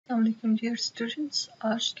अस्सलामुअलैकुम dear students,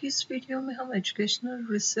 आज की इस वीडियो में हम एजुकेशनल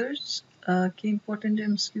रिसर्च के इम्पोर्टेंट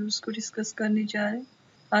एमसीक्यूज को डिस्कस करने जा रहे हैं।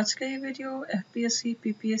 आज का ये वीडियो एफपीएससी,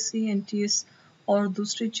 पीपीएससी, एनटीएस और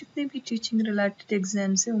दूसरे जितने भी टीचिंग रिलेटेड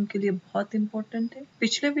एग्जाम्स हैं उनके लिए बहुत इंपॉर्टेंट है।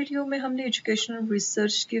 पिछले वीडियो में हमने एजुकेशनल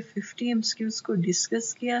रिसर्च के 50 एमसीक्यूज को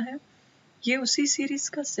डिस्कस किया है। ये उसी सीरीज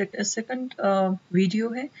का सेकंड वीडियो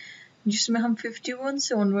है जिसमें हम 51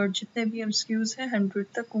 से ऑनवर्ड जितने भी एमसीक्यूज हैं 100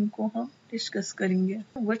 तक उनको हम डिस्कस करेंगे।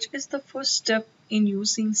 Which is the first step in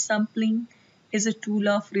using sampling as a tool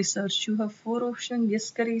of research? You have 4 option, guess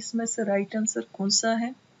करें इसमें से राइट आंसर कौन सा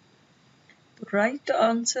है। तो राइट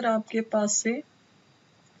आंसर आपके पास से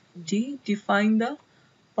D, define the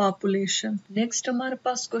population. Next हमारे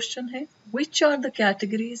पास क्वेश्चन है which are the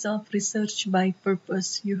categories of research by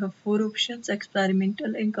purpose? You have 4 options: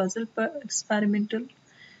 experimental and causal experimental,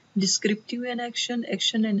 descriptive and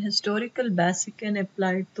action and historical, basic and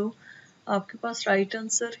applied। तो आपके पास right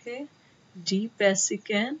answer है D,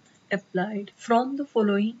 basic and applied. From the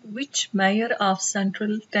following, which measure of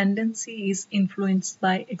central tendency is influenced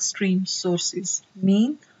by extreme sources?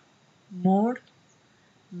 Mean, mode,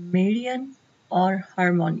 median और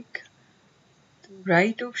harmonic। तो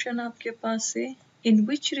right option आपके पास है in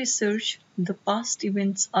which research the past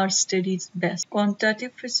events are studied best?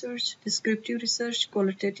 Quantitative research, descriptive research,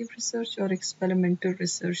 qualitative research or experimental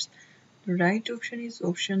research? The right option is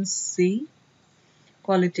option C,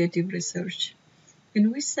 qualitative research. In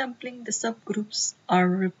which sampling the subgroups are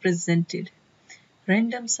represented?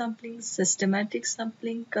 Random sampling, systematic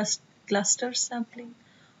sampling, cluster sampling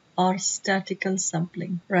और statistical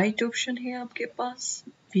sampling? Right option है आपके पास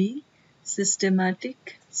B,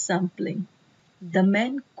 systematic sampling. The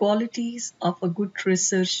main qualities of a good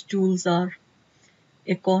research tools are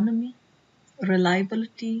economy,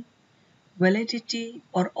 reliability, validity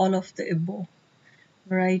or all of the above.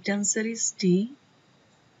 Right answer is D.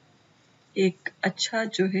 एक अच्छा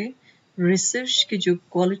जो है research के जो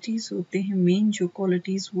qualities होते हैं, मेन जो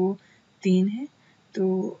क्वालिटीज वो 3 हैं। तो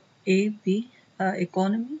ए, B,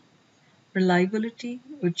 economy, reliability,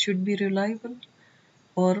 it should be reliable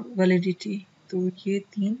और वैलिडिटी। तो ये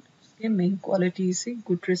 3 के मेन क्वालिटीज है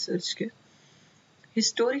गुड रिसर्च के।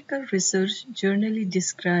 Historical research generally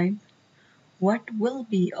describe what will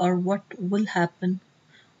be or what will happen,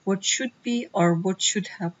 what should be or what should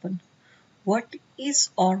happen, what is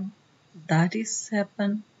or that is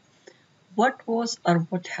happen, what was or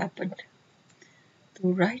what happened।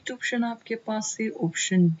 तो right option आपके पास है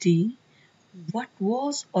option D, what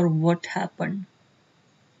was or what happened।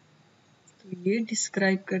 तो ये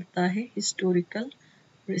describe करता है historical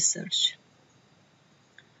research.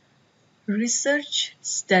 Research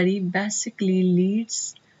study basically leads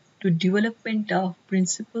to development of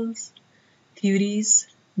principles, theories,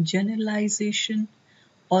 generalization,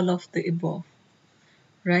 all of the above।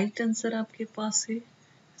 Right answer आपके पास है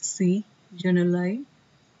सी,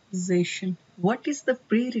 generalization। What is the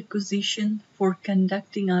pre-requisition for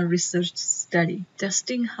conducting a research study?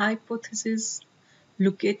 Testing hypothesis,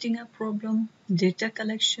 locating a problem, data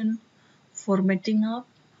collection, formatting a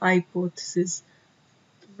hypothesis।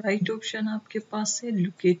 Right option आपके पास है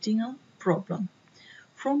locating a problem।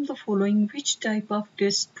 From the following, which type of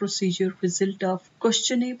test procedure result of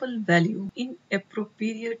questionable value?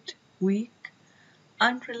 Inappropriate, weak,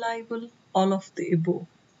 unreliable, all of the above।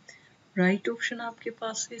 Right option आपके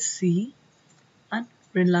पास है सी,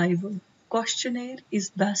 unreliable। Questionnaire is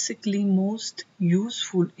basically most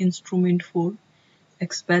useful instrument for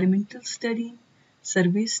experimental study,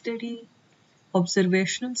 survey study,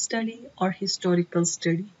 observational study और historical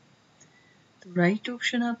study। तो right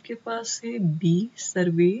option आपके पास है B,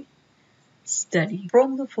 survey study।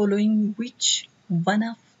 From the following, which one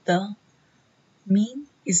of the mean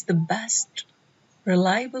is the best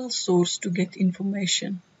reliable source to get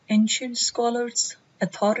information? Ancient scholars,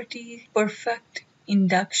 authority, perfect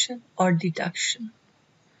induction or deduction?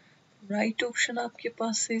 Right option आपके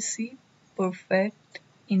पास है सी, perfect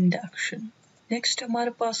induction। Next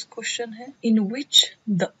हमारे पास question है in which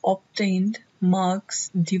the obtained marks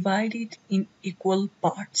divided in equal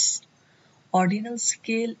parts? Ordinal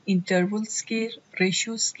scale, interval scale,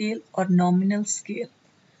 ratio scale और nominal scale?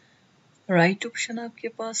 Right option आपके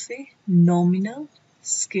पास है nominal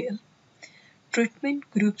scale। Treatment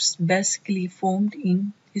groups basically formed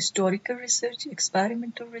in historical research,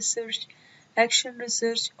 experimental research, action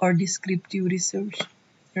research or descriptive research?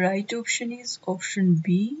 Right option is option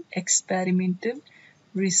B, experimental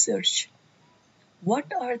research।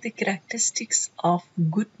 What are the characteristics of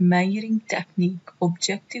good measuring technique?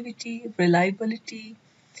 Objectivity, reliability,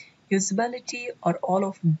 usability or all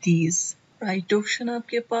of these? Right option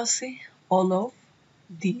आपके पास है all of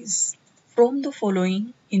these। From the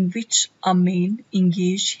following, in which a man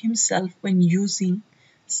engaged himself when using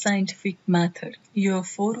scientific method? You have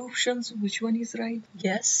four options. Which one is right?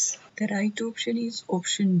 Yes. The right option is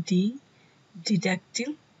option D,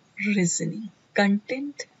 deductive reasoning.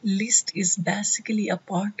 Content list is basically a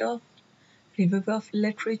part of review of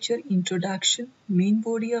literature, introduction, main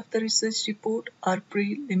body of the research report, or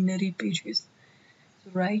preliminary pages.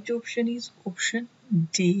 The right option is option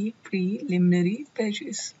D, preliminary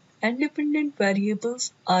pages. Independent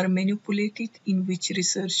variables are manipulated in which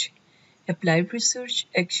research? Applied research,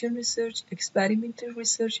 action research, experimental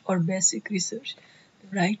research, or basic research.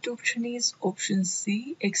 The right option is option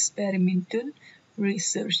C, experimental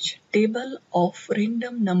research. Table of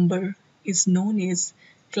random number is known as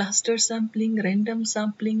cluster sampling, random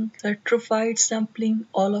sampling, stratified sampling,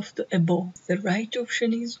 all of the above. The right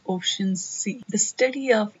option is option C. The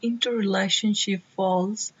study of interrelationship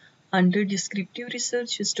falls under descriptive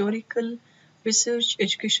research, historical research,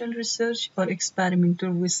 educational research, or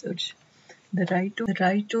experimental research. The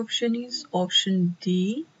right option is option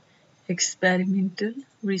D, experimental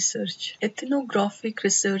research. Ethnographic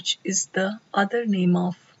research is the other name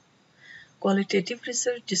of qualitative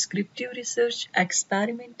research, descriptive research,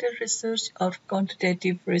 experimental research, or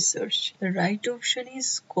quantitative research. The right option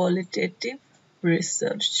is qualitative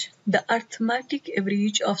research. The arithmetic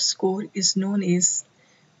average of score is known as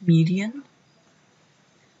median,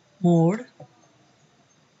 mode,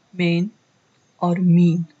 mean, or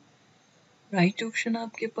mean. Right option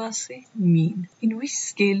आपके पास है mean. In which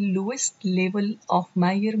scale lowest level of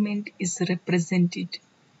measurement is represented?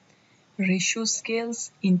 Ratio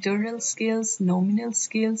scales, internal scales, nominal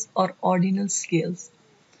scales और ordinal scales.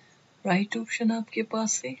 Right option आपके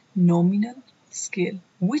पास है nominal scale.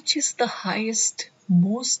 Which is the highest,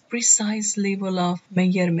 most precise level of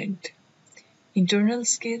measurement? Internal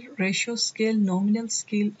scale, ratio scale, nominal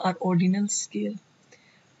scale or ordinal scale?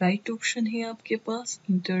 Right option है आपके पास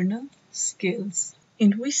internal scales.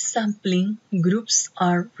 In which sampling groups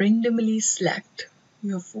are randomly selected?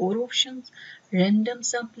 You have four options: random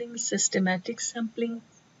sampling, systematic sampling,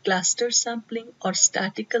 cluster sampling or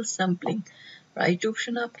statistical sampling. Right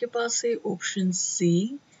option आपके पास है option C,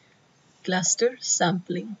 cluster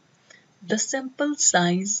sampling. The sample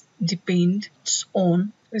size depends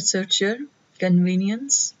on researcher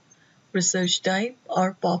convenience, research type or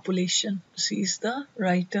population. C is the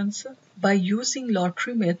right answer. By using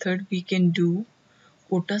lottery method, we can do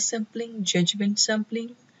quota sampling, judgment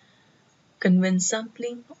sampling, convenience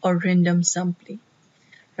sampling or random sampling.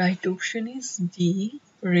 Right option is D,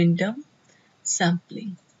 random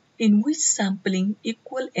sampling. In which sampling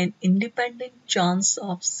equal and independent chance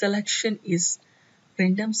of selection is?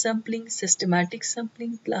 Random sampling, systematic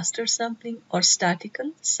sampling, cluster sampling or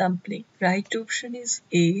statistical sampling. Right option is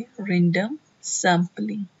A, random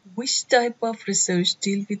sampling. Which type of research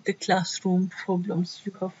deal with the classroom problems?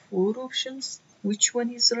 You have four options. Which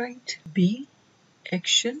one is right? B,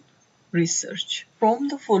 action research. From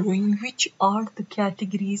the following, which are the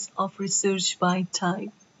categories of research by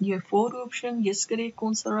type? ये four option guess करें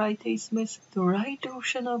कौन सा right है इसमें से. तो right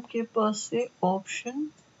option आपके पास है option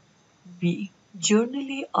B.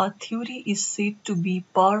 Generally, a theory is said to be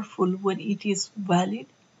powerful when it is valid,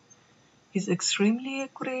 is extremely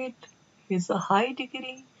accurate, has a high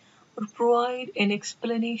degree, or provide an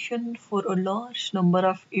explanation for a large number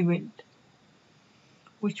of events.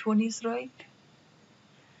 Which one is right?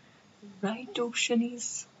 Right option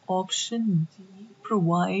is option D,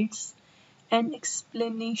 provides an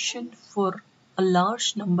explanation for a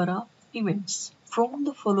large number of events. From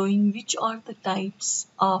the following, which are the types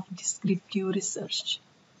of descriptive research?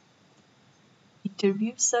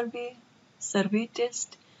 Interview survey, survey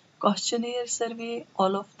test, questionnaire survey,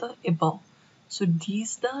 all of the above. So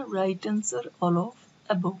these the right answer, all of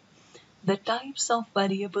above. The types of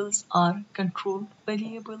variables are controlled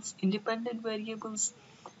variables, independent variables,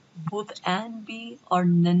 both A and B, or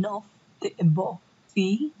none of the above.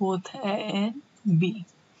 C, both A and B.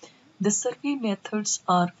 The survey methods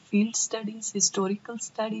are field studies, historical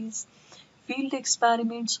studies, field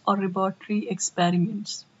experiments or laboratory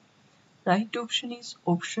experiments. Right option is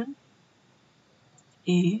option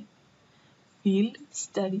A, field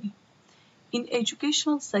study. In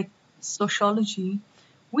educational sociology,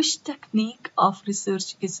 which technique of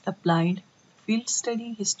research is applied? Field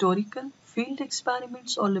study, historical, field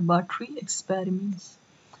experiments or laboratory experiments?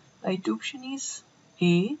 Right option is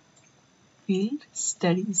A, field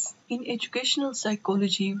studies. In educational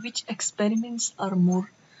psychology, which experiments are more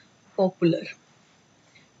popular?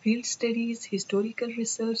 Field studies, historical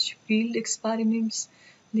research, field experiments,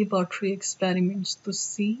 laboratory experiments. So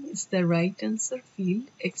C is the right answer, field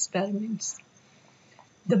experiments.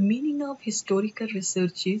 The meaning of historical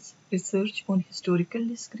research is research on historical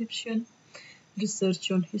description,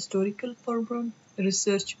 research on historical problem,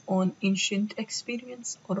 research on ancient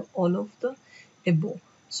experience, or all of the above.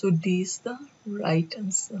 So D is the right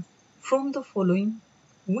answer. From the following,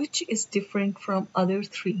 which is different from other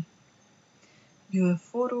three? You have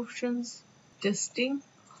four options. Testing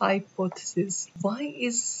hypothesis. Why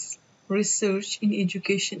is research in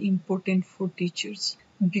education important for teachers?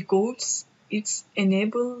 Because it's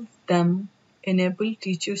enable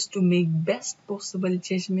teachers to make best possible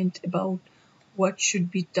judgment about what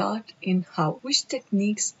should be taught and how. Which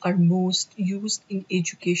techniques are most used in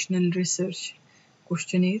educational research?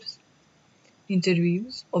 Questionnaires,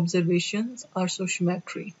 interviews, observations, or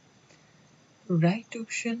sociometry? Right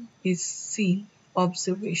option is C,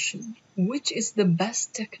 observation. Which is the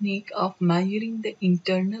best technique of measuring the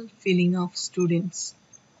internal feeling of students?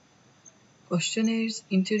 Questionnaires,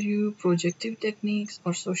 interview, projective techniques,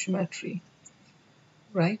 or sociometry?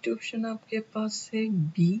 Right option आपके पास है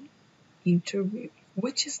B, interview.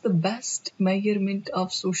 Which is the best measurement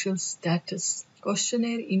of social status?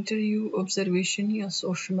 Questionnaire, interview, observation या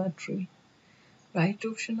sociometry? Right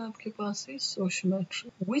option आपके पास है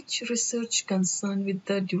sociometry. Which research concerned with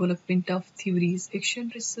the development of theories?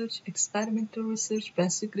 Action research, experimental research,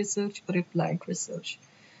 basic research, or applied research?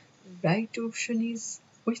 Right option is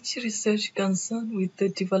which research concerned with the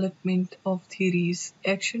development of theories?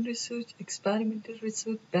 Action research, experimental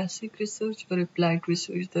research, basic research, or applied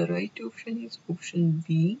research? The right option is option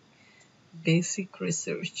B, basic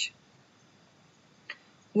research.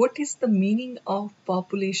 What is the meaning of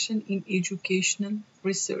population in educational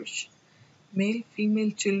research? Male,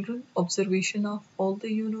 female, children, observation of all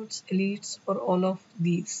the units, elites, or all of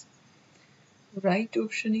these? Right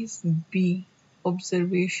option is B,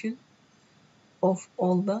 observation of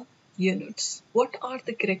all the units. What are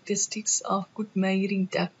the characteristics of good measuring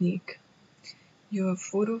technique? You have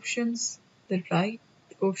four options. The right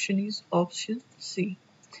option is option C.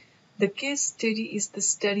 The case study is the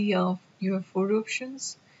study of. You have four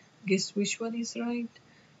options. Guess which one is right?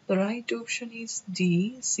 The right option is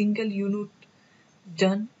D, single unit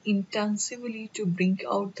done intensively to bring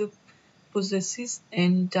out the possesses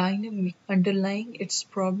and dynamic underlying its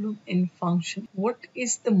problem and function. What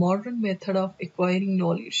is the modern method of acquiring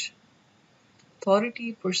knowledge?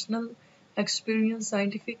 Authority, personal experience,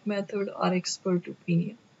 scientific method, or expert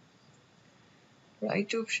opinion?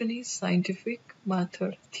 Right option is scientific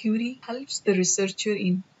method. Theory helps the researcher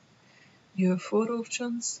in. You have four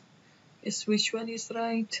options. Guess which one is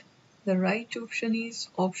right? The right option is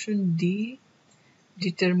option D,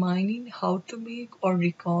 determining how to make or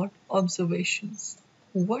record observations.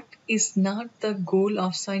 What is not the goal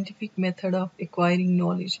of scientific method of acquiring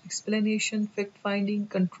knowledge? Explanation, fact-finding,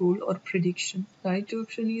 control, or prediction? Right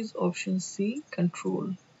option is option C,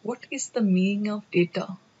 control. What is the meaning of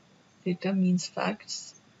data? Data means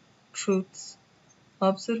facts, truths,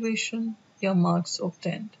 observation, or marks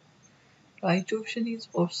obtained. Right option is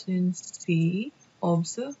option C,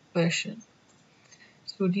 observation.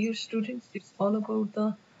 So dear students, it's all about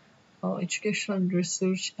the educational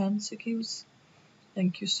research MCQs.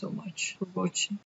 Thank you so much for watching.